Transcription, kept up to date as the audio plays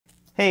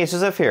Hey, it's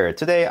Joseph here.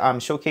 Today I'm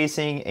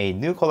showcasing a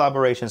new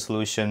collaboration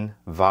solution,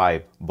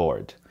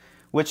 Whiteboard,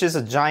 which is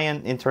a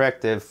giant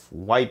interactive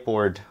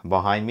whiteboard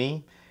behind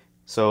me.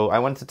 So I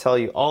want to tell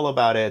you all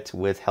about it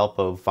with help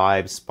of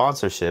Vibe's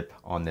sponsorship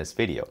on this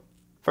video.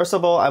 First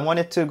of all, I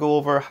wanted to go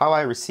over how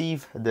I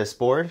received this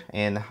board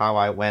and how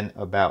I went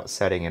about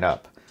setting it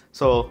up.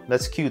 So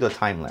let's cue the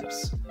time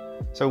lapse.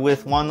 So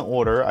with one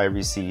order, I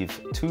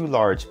received two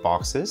large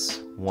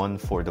boxes, one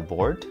for the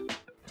board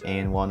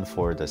and one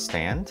for the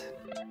stand.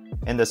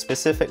 And the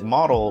specific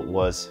model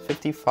was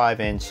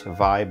 55-inch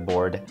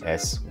Whiteboard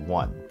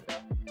S1.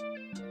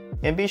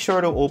 And be sure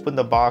to open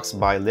the box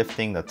by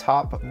lifting the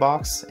top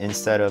box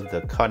instead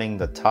of cutting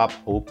the top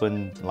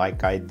open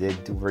like I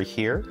did over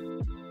here.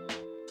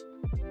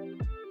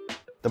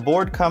 The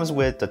board comes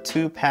with the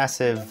two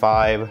passive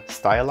Vibe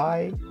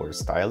styli or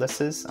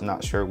styluses. I'm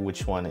not sure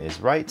which one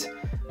is right,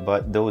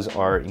 but those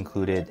are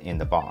included in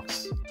the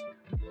box.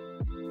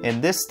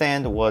 And this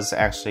stand was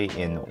actually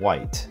in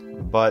white,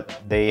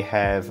 but they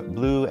have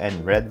blue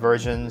and red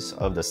versions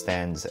of the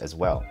stands as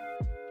well.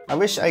 I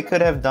wish I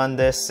could have done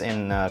this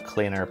in a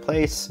cleaner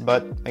place,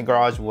 but my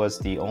garage was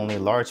the only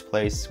large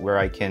place where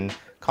I can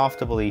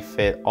comfortably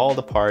fit all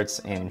the parts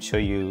and show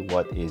you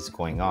what is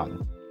going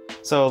on.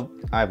 So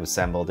I've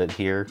assembled it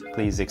here.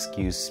 Please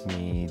excuse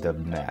me the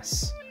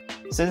mess.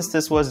 Since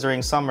this was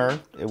during summer,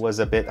 it was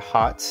a bit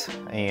hot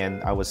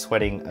and I was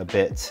sweating a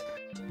bit,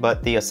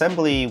 but the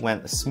assembly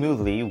went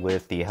smoothly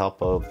with the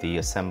help of the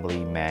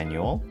assembly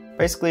manual.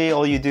 Basically,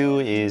 all you do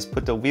is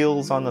put the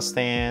wheels on the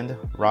stand,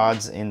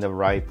 rods in the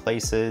right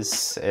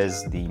places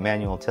as the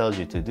manual tells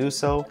you to do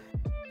so,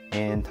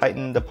 and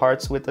tighten the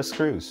parts with the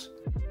screws.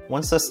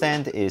 Once the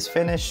stand is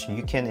finished,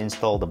 you can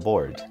install the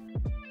board.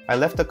 I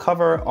left the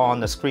cover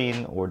on the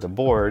screen or the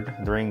board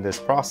during this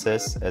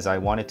process as I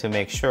wanted to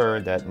make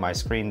sure that my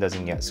screen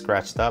doesn't get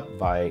scratched up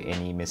by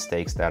any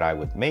mistakes that I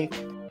would make.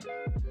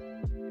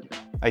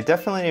 I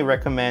definitely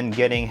recommend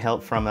getting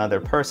help from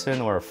another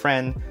person or a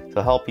friend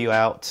to help you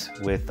out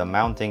with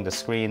mounting the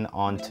screen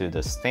onto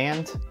the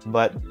stand,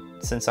 but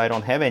since I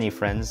don't have any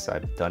friends,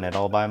 I've done it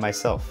all by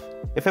myself.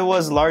 If it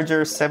was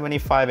larger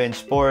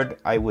 75-inch board,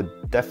 I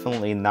would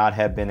definitely not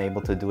have been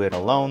able to do it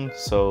alone,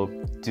 so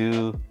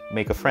do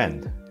make a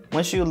friend.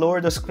 Once you lower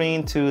the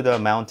screen to the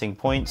mounting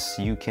points,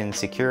 you can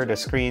secure the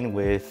screen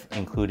with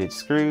included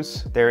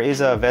screws. There is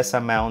a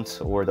VESA mount,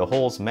 or the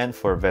holes meant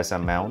for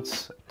VESA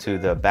mounts, to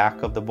the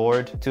back of the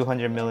board,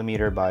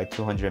 200mm by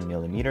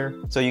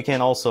 200mm. So you can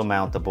also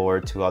mount the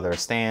board to other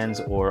stands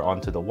or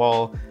onto the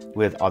wall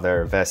with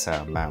other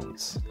VESA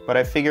mounts. But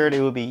I figured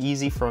it would be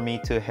easy for me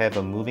to have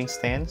a moving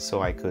stand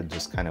so I could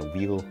just kind of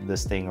wheel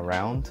this thing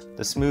around.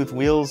 The smooth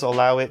wheels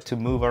allow it to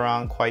move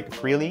around quite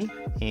freely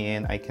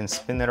and I can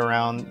spin it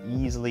around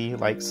easily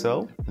like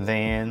so.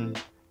 Then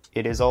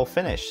it is all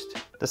finished.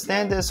 The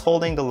stand is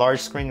holding the large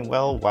screen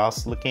well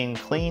whilst looking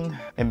clean,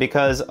 and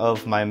because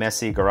of my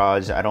messy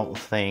garage, I don't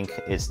think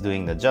it's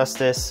doing the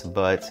justice,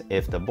 but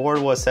if the board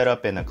was set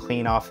up in a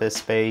clean office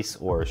space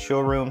or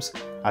showrooms,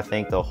 I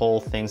think the whole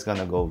thing's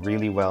gonna go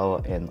really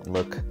well and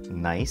look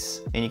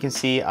nice. And you can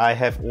see I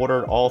have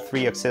ordered all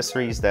three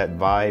accessories that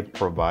Vibe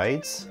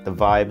provides: the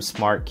Vibe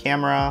Smart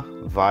Camera,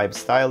 Vibe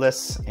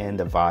Stylus, and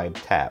the Vibe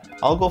Tab.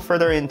 I'll go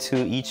further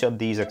into each of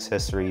these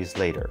accessories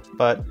later,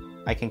 but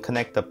I can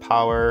connect the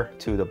power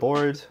to the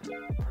board,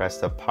 press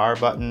the power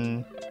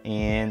button,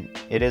 and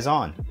it is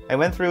on. I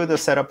went through the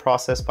setup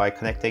process by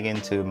connecting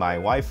into my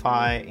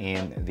Wi-Fi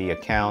and the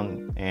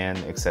account and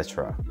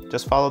etc.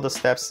 Just follow the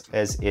steps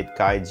as it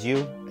guides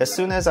you. As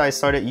soon as I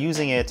started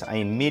using it, I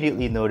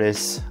immediately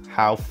noticed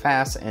how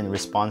fast and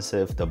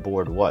responsive the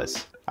board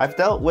was. I've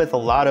dealt with a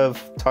lot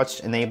of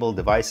touch-enabled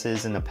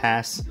devices in the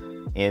past,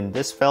 and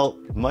this felt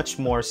much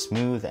more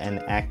smooth and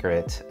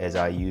accurate as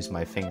I used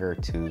my finger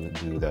to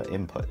do the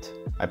input.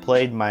 I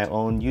played my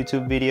own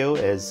YouTube video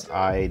as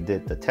I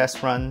did the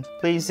test run.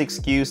 Please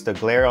excuse the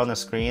glare on the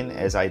screen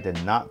as I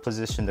did not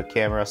position the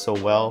camera so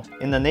well.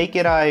 In the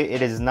naked eye,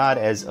 it is not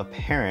as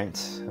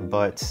apparent,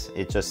 but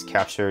it just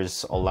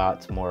captures a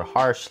lot more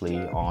harshly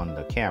on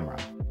the camera.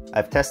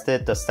 I've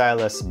tested the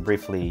stylus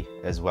briefly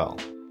as well.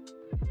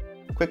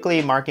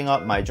 Quickly marking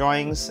up my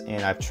drawings,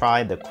 and I've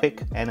tried the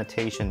quick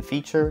annotation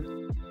feature.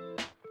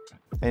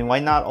 And why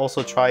not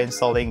also try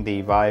installing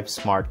the Vibe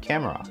Smart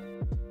Camera?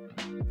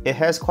 It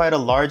has quite a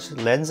large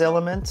lens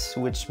element,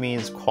 which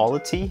means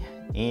quality,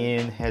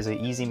 and has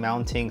an easy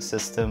mounting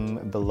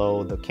system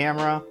below the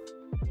camera,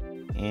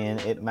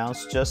 and it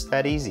mounts just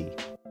that easy.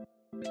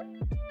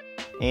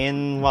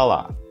 And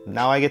voila!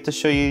 Now I get to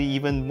show you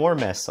even more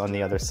mess on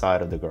the other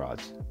side of the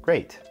garage.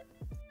 Great!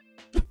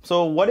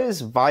 So what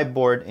is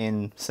Whiteboard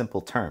in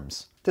simple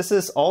terms? This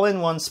is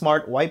all-in-one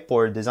smart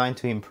whiteboard designed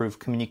to improve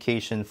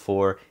communication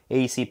for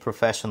AEC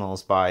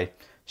professionals by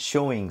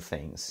showing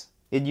things.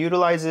 It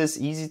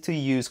utilizes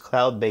easy-to-use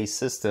cloud-based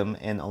system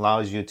and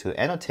allows you to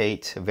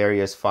annotate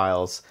various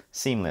files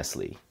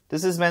seamlessly.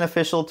 This is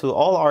beneficial to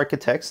all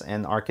architects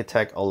and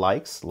architect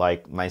alikes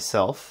like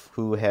myself,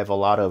 who have a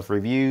lot of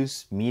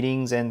reviews,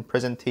 meetings, and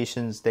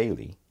presentations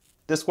daily.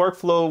 This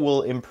workflow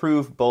will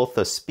improve both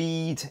the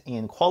speed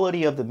and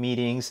quality of the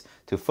meetings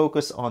to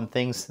focus on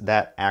things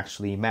that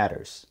actually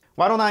matters.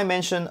 Why don't I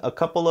mention a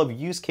couple of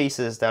use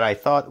cases that I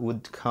thought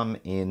would come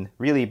in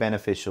really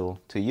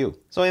beneficial to you.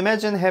 So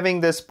imagine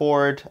having this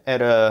board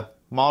at a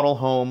model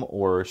home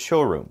or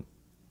showroom.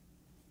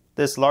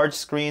 This large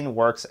screen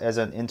works as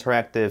an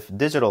interactive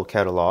digital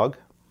catalog.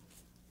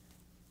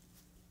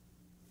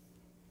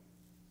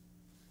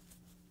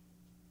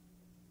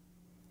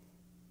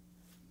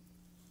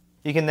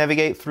 You can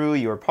navigate through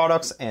your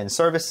products and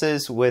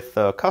services with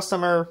the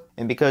customer,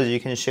 and because you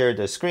can share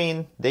the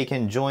screen, they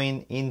can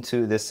join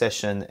into this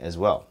session as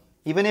well.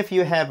 Even if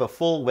you have a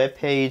full web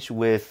page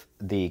with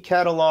the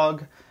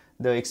catalog,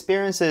 the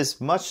experience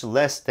is much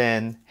less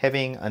than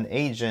having an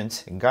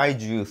agent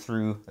guide you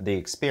through the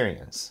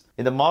experience.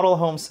 In the model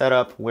home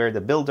setup, where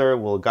the builder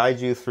will guide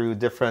you through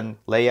different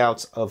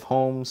layouts of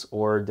homes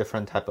or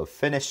different type of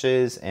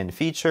finishes and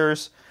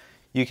features,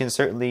 you can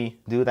certainly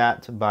do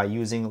that by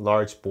using a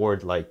large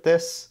board like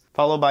this,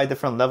 followed by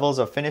different levels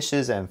of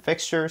finishes and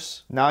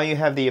fixtures. Now you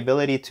have the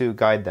ability to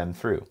guide them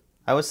through.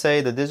 I would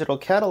say the digital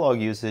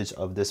catalog usage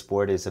of this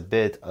board is a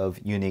bit of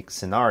unique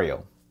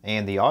scenario.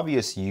 And the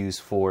obvious use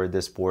for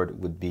this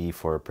board would be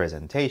for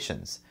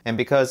presentations. And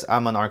because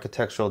I'm an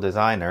architectural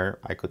designer,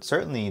 I could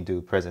certainly do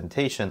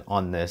presentation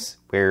on this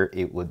where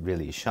it would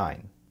really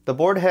shine. The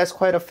board has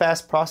quite a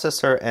fast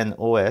processor and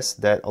OS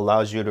that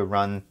allows you to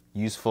run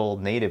useful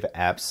native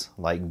apps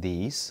like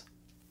these.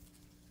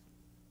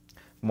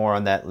 More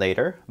on that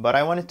later, but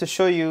I wanted to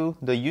show you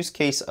the use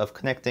case of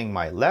connecting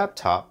my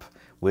laptop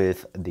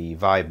with the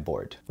Vibe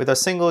board. With a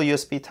single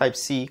USB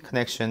Type-C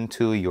connection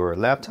to your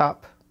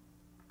laptop,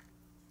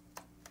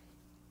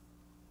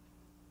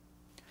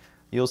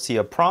 you'll see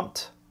a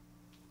prompt,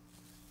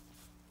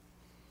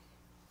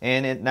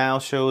 and it now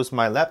shows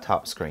my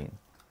laptop screen.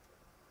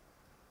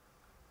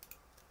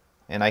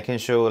 And I can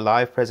show a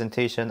live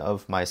presentation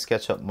of my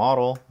SketchUp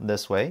model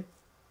this way,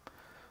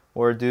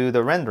 or do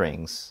the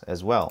renderings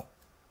as well.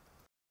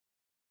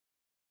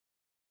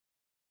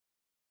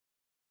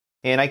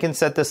 And I can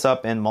set this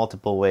up in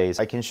multiple ways.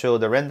 I can show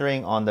the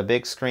rendering on the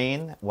big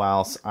screen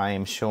whilst I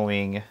am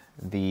showing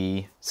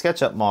the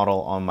SketchUp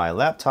model on my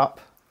laptop.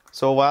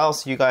 So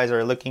whilst you guys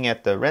are looking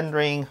at the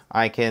rendering,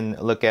 I can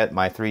look at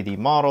my 3D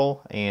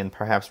model and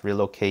perhaps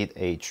relocate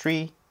a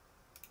tree.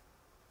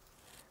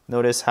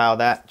 Notice how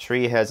that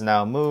tree has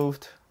now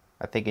moved.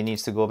 I think it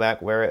needs to go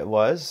back where it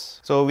was.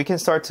 So we can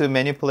start to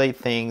manipulate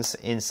things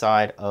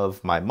inside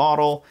of my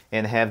model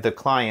and have the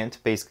client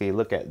basically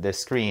look at this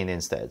screen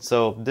instead.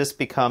 So this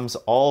becomes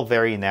all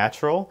very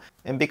natural.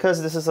 And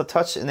because this is a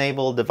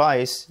touch-enabled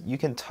device, you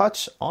can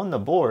touch on the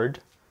board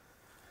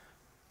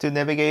to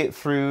navigate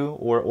through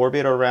or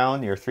orbit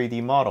around your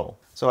 3D model.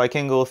 So I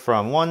can go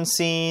from one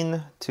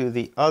scene to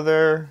the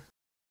other.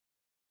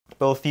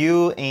 Both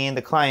you and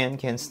the client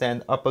can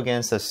stand up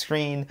against the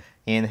screen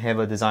and have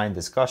a design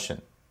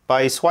discussion.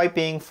 By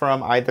swiping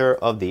from either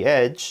of the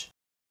edge,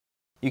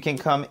 you can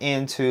come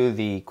into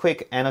the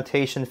quick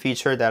annotation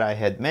feature that I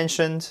had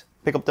mentioned.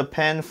 Pick up the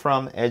pen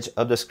from edge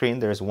of the screen.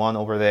 There's one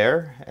over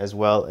there as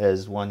well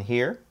as one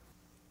here.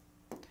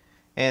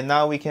 And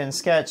now we can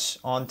sketch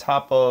on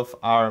top of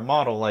our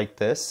model like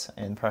this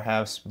and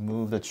perhaps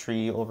move the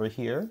tree over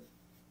here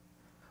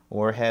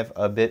or have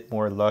a bit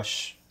more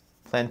lush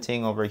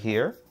planting over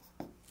here.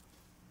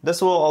 This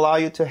will allow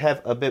you to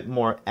have a bit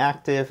more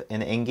active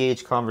and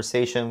engaged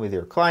conversation with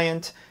your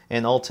client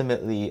and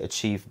ultimately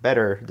achieve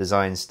better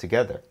designs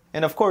together.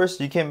 And of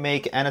course, you can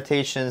make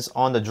annotations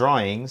on the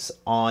drawings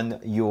on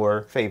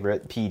your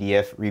favorite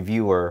PDF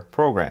reviewer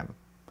program.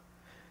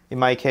 In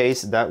my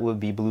case, that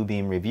would be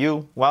Bluebeam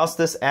Review. Whilst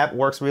this app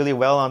works really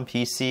well on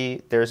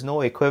PC, there's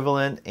no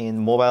equivalent in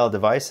mobile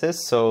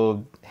devices,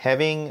 so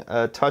having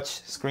a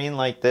touch screen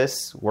like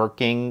this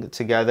working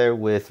together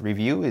with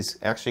Review is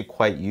actually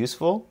quite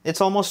useful. It's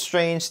almost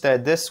strange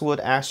that this would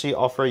actually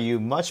offer you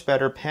much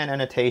better pen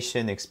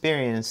annotation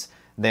experience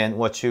than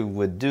what you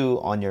would do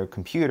on your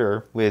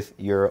computer with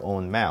your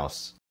own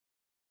mouse.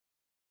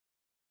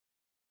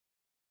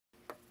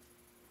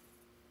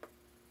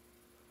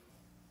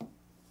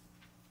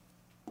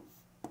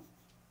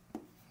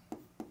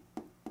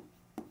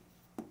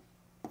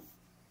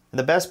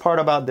 The best part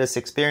about this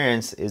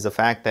experience is the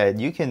fact that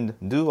you can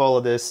do all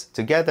of this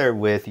together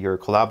with your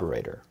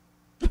collaborator.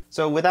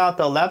 So without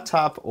the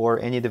laptop or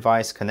any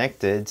device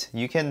connected,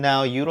 you can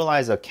now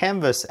utilize a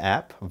Canvas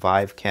app,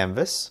 Vive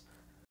Canvas.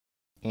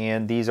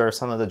 And these are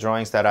some of the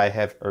drawings that I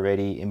have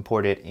already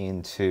imported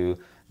into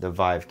the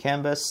Vive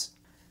Canvas.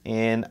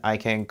 And I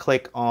can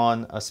click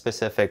on a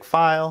specific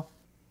file.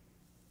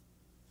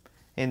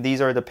 And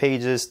these are the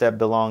pages that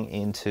belong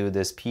into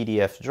this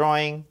PDF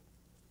drawing.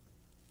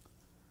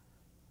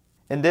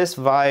 And this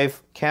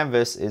Vive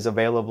Canvas is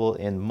available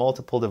in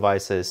multiple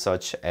devices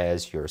such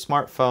as your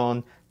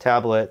smartphone,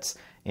 tablets,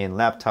 and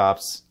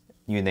laptops,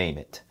 you name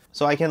it.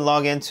 So I can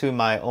log into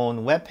my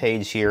own web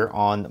page here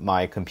on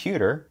my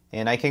computer,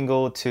 and I can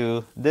go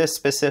to this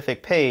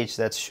specific page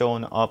that's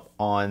shown up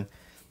on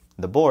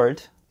the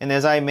board. And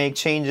as I make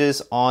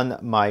changes on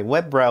my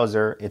web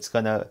browser, it's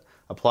gonna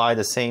apply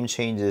the same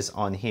changes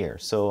on here.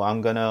 So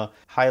I'm gonna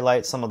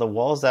highlight some of the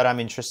walls that I'm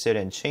interested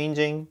in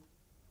changing,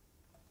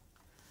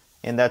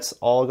 and that's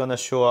all gonna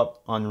show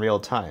up on real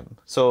time.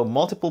 So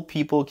multiple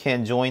people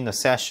can join the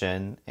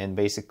session and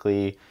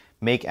basically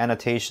make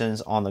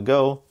annotations on the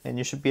go, and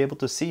you should be able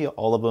to see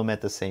all of them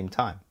at the same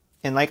time.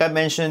 And like I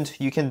mentioned,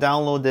 you can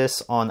download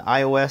this on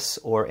iOS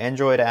or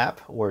Android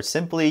app, or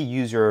simply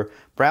use your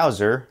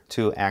browser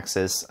to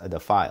access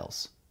the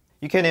files.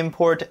 You can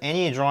import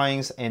any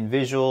drawings and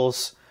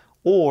visuals,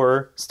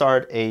 or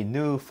start a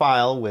new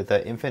file with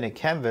an infinite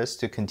canvas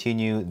to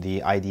continue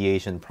the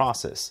ideation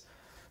process.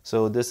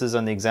 So this is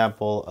an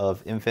example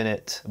of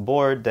infinite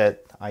board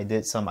that I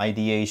did some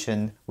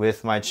ideation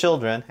with my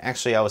children.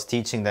 Actually, I was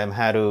teaching them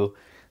how to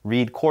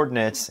read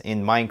coordinates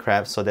in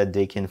Minecraft so that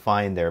they can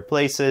find their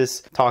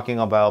places, talking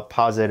about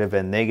positive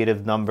and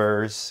negative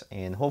numbers,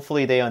 and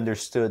hopefully they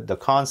understood the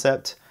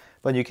concept.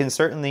 But you can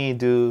certainly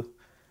do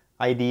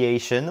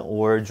ideation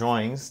or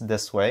drawings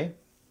this way.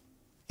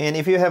 And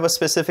if you have a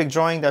specific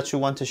drawing that you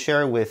want to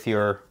share with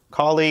your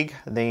colleague,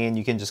 then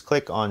you can just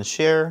click on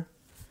share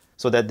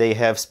so that they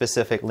have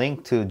specific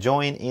link to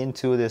join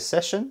into this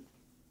session.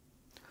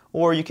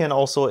 Or you can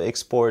also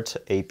export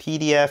a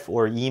PDF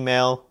or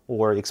email,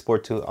 or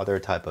export to other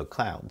type of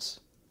clouds.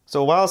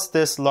 So whilst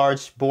this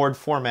large board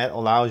format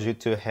allows you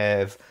to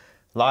have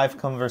live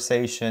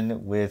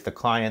conversation with the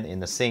client in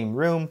the same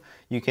room,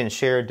 you can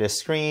share the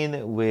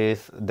screen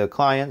with the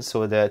client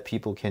so that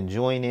people can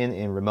join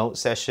in remote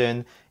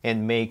session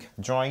and make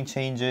drawing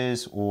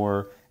changes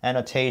or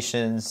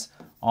annotations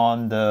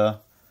on the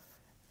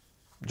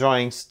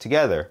drawings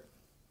together.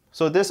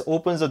 So this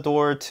opens the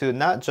door to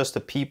not just the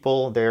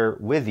people there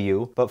with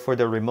you, but for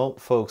the remote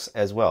folks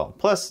as well.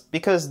 Plus,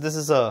 because this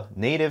is a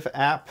native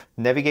app,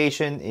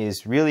 navigation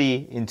is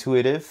really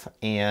intuitive,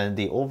 and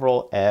the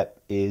overall app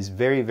is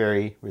very,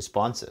 very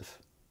responsive.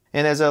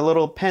 And as a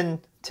little pen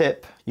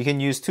tip, you can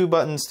use 2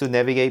 buttons to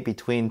navigate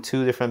between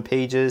 2 different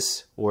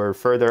pages or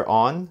further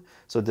on.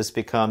 So this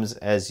becomes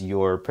as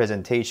your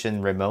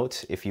presentation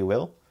remote, if you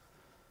will.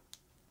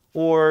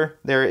 Or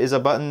there is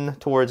a button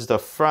towards the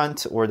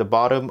front or the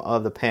bottom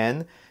of the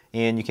pen,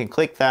 and you can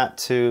click that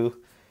to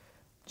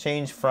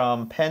change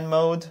from pen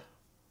mode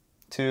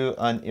to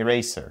an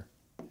eraser.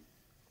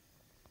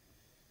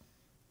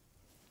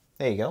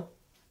 There you go.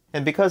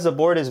 And because the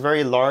board is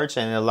very large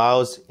and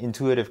allows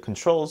intuitive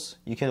controls,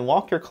 you can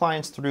walk your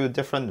clients through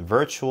different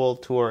virtual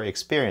tour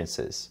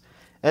experiences.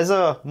 As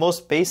a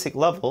most basic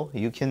level,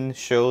 you can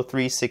show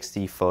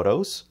 360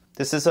 photos.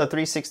 This is a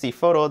 360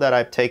 photo that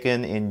I've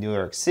taken in New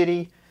York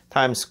City,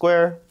 Times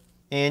Square,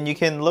 and you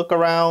can look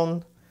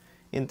around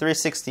in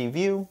 360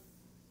 view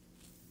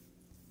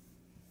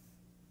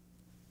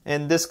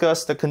and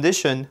discuss the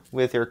condition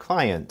with your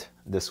client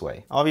this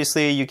way.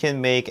 Obviously, you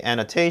can make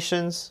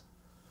annotations.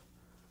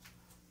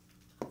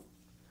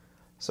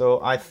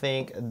 So I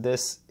think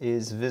this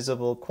is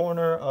visible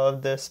corner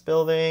of this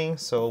building,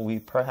 so we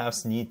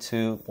perhaps need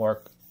to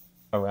work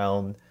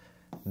around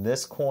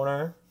this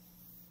corner.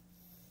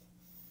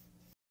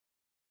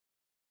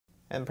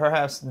 And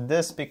perhaps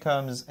this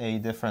becomes a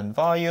different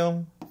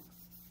volume.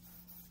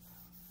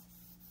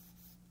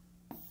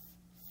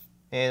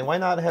 And why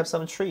not have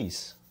some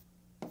trees?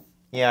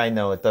 Yeah, I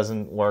know it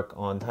doesn't work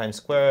on Times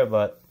Square,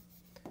 but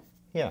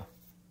yeah.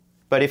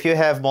 But if you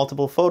have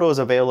multiple photos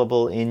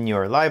available in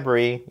your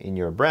library, in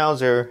your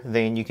browser,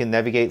 then you can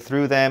navigate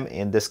through them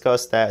and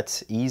discuss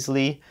that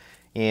easily.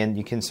 And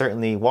you can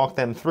certainly walk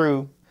them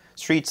through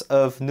streets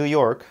of New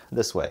York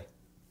this way.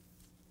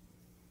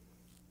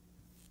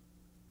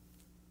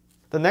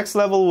 The next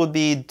level would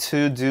be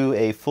to do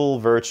a full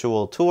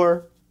virtual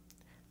tour.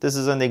 This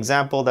is an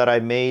example that I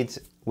made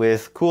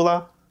with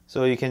Kula.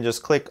 So you can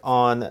just click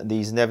on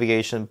these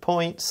navigation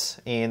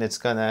points and it's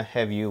gonna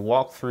have you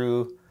walk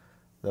through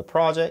the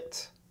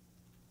project.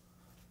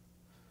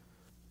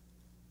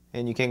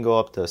 And you can go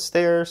up the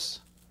stairs.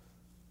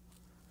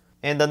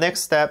 And the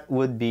next step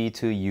would be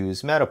to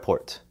use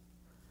Matterport.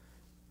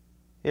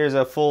 Here's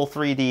a full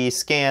 3D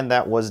scan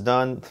that was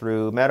done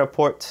through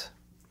Matterport.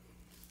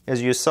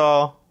 As you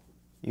saw,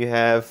 you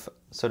have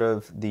sort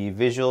of the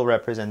visual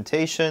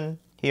representation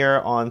here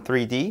on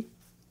 3D.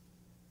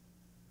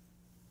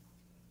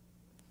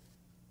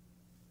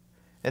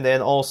 And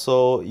then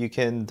also you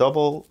can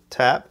double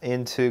tap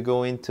into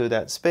go into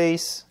that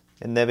space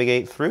and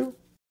navigate through.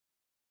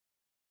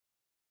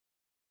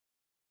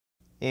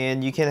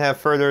 And you can have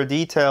further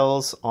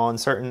details on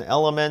certain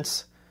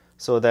elements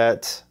so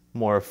that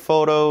more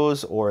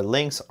photos or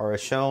links are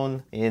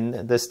shown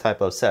in this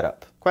type of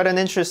setup. Quite an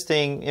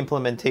interesting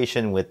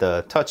implementation with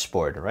the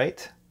touchboard,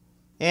 right?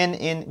 And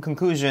in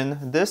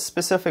conclusion, this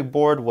specific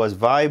board was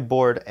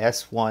Whiteboard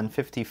S1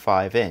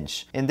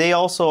 55-inch, and they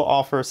also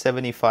offer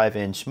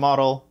 75-inch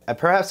model. I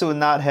perhaps would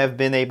not have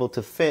been able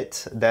to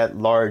fit that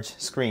large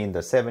screen, the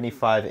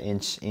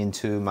 75-inch,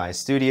 into my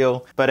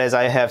studio. But as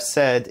I have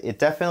said, it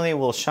definitely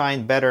will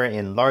shine better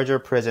in larger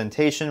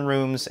presentation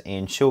rooms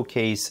and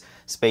showcase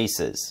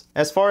spaces.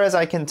 As far as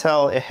I can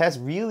tell, it has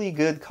really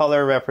good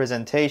color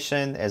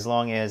representation as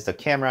long as the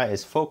camera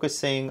is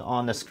focusing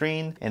on the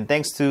screen. And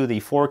thanks to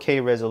the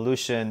 4K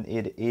resolution,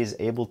 it is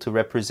able to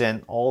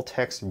represent all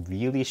text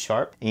really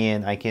sharp,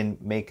 and I can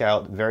make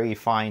out very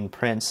fine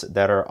prints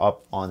that are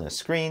up on the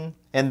screen.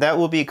 And that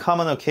will be a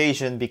common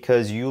occasion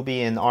because you'll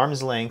be in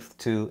arm's length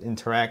to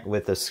interact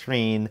with the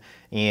screen,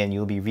 and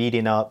you'll be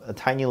reading up a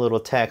tiny little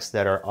text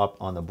that are up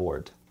on the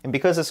board. And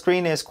because the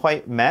screen is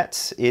quite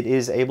matte, it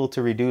is able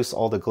to reduce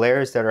all the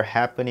glares that are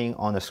happening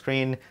on the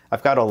screen.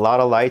 I've got a lot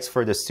of lights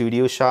for the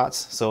studio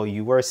shots, so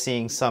you were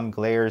seeing some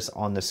glares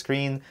on the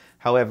screen.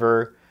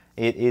 However,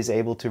 it is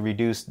able to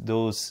reduce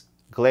those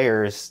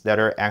glares that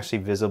are actually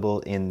visible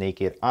in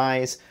naked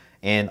eyes.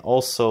 And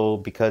also,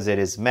 because it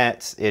is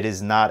matte, it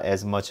is not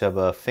as much of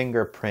a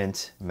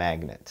fingerprint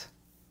magnet.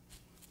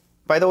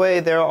 By the way,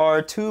 there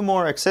are two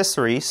more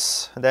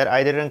accessories that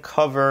I didn't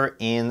cover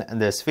in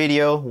this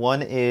video.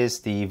 One is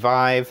the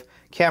Vive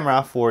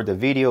camera for the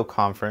video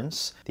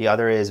conference. The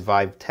other is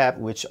Vive Tap,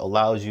 which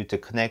allows you to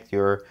connect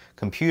your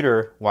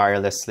computer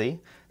wirelessly.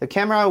 The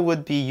camera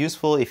would be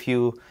useful if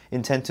you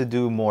intend to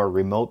do more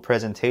remote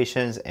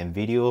presentations and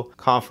video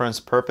conference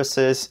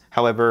purposes.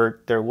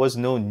 However, there was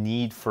no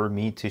need for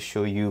me to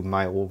show you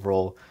my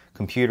overall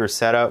computer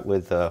setup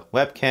with a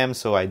webcam,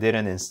 so I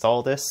didn't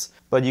install this.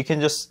 But you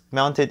can just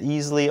mount it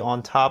easily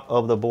on top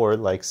of the board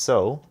like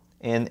so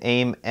and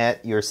aim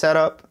at your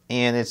setup,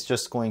 and it's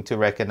just going to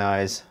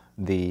recognize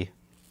the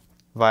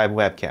Vive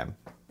webcam.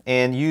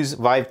 And use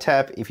Vive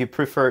Tap if you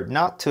prefer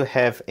not to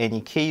have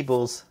any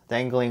cables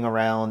dangling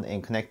around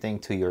and connecting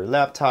to your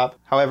laptop.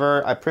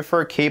 However, I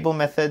prefer cable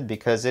method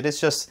because it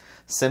is just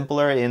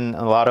simpler in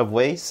a lot of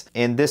ways,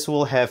 and this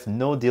will have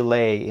no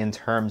delay in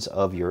terms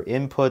of your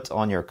input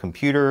on your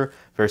computer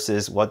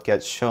versus what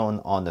gets shown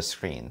on the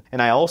screen.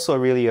 And I also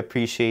really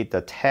appreciate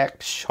the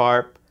tack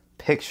sharp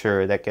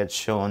picture that gets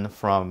shown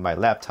from my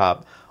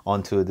laptop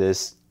onto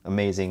this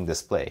amazing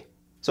display.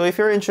 So if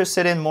you're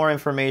interested in more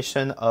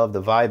information of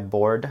the Vive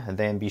board,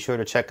 then be sure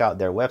to check out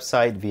their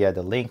website via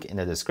the link in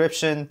the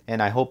description.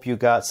 And I hope you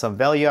got some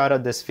value out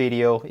of this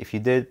video. If you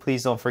did,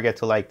 please don't forget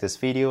to like this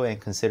video and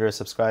consider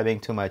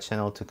subscribing to my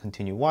channel to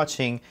continue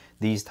watching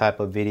these type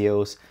of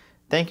videos.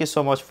 Thank you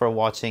so much for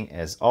watching.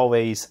 As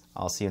always,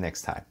 I'll see you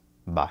next time.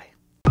 Bye.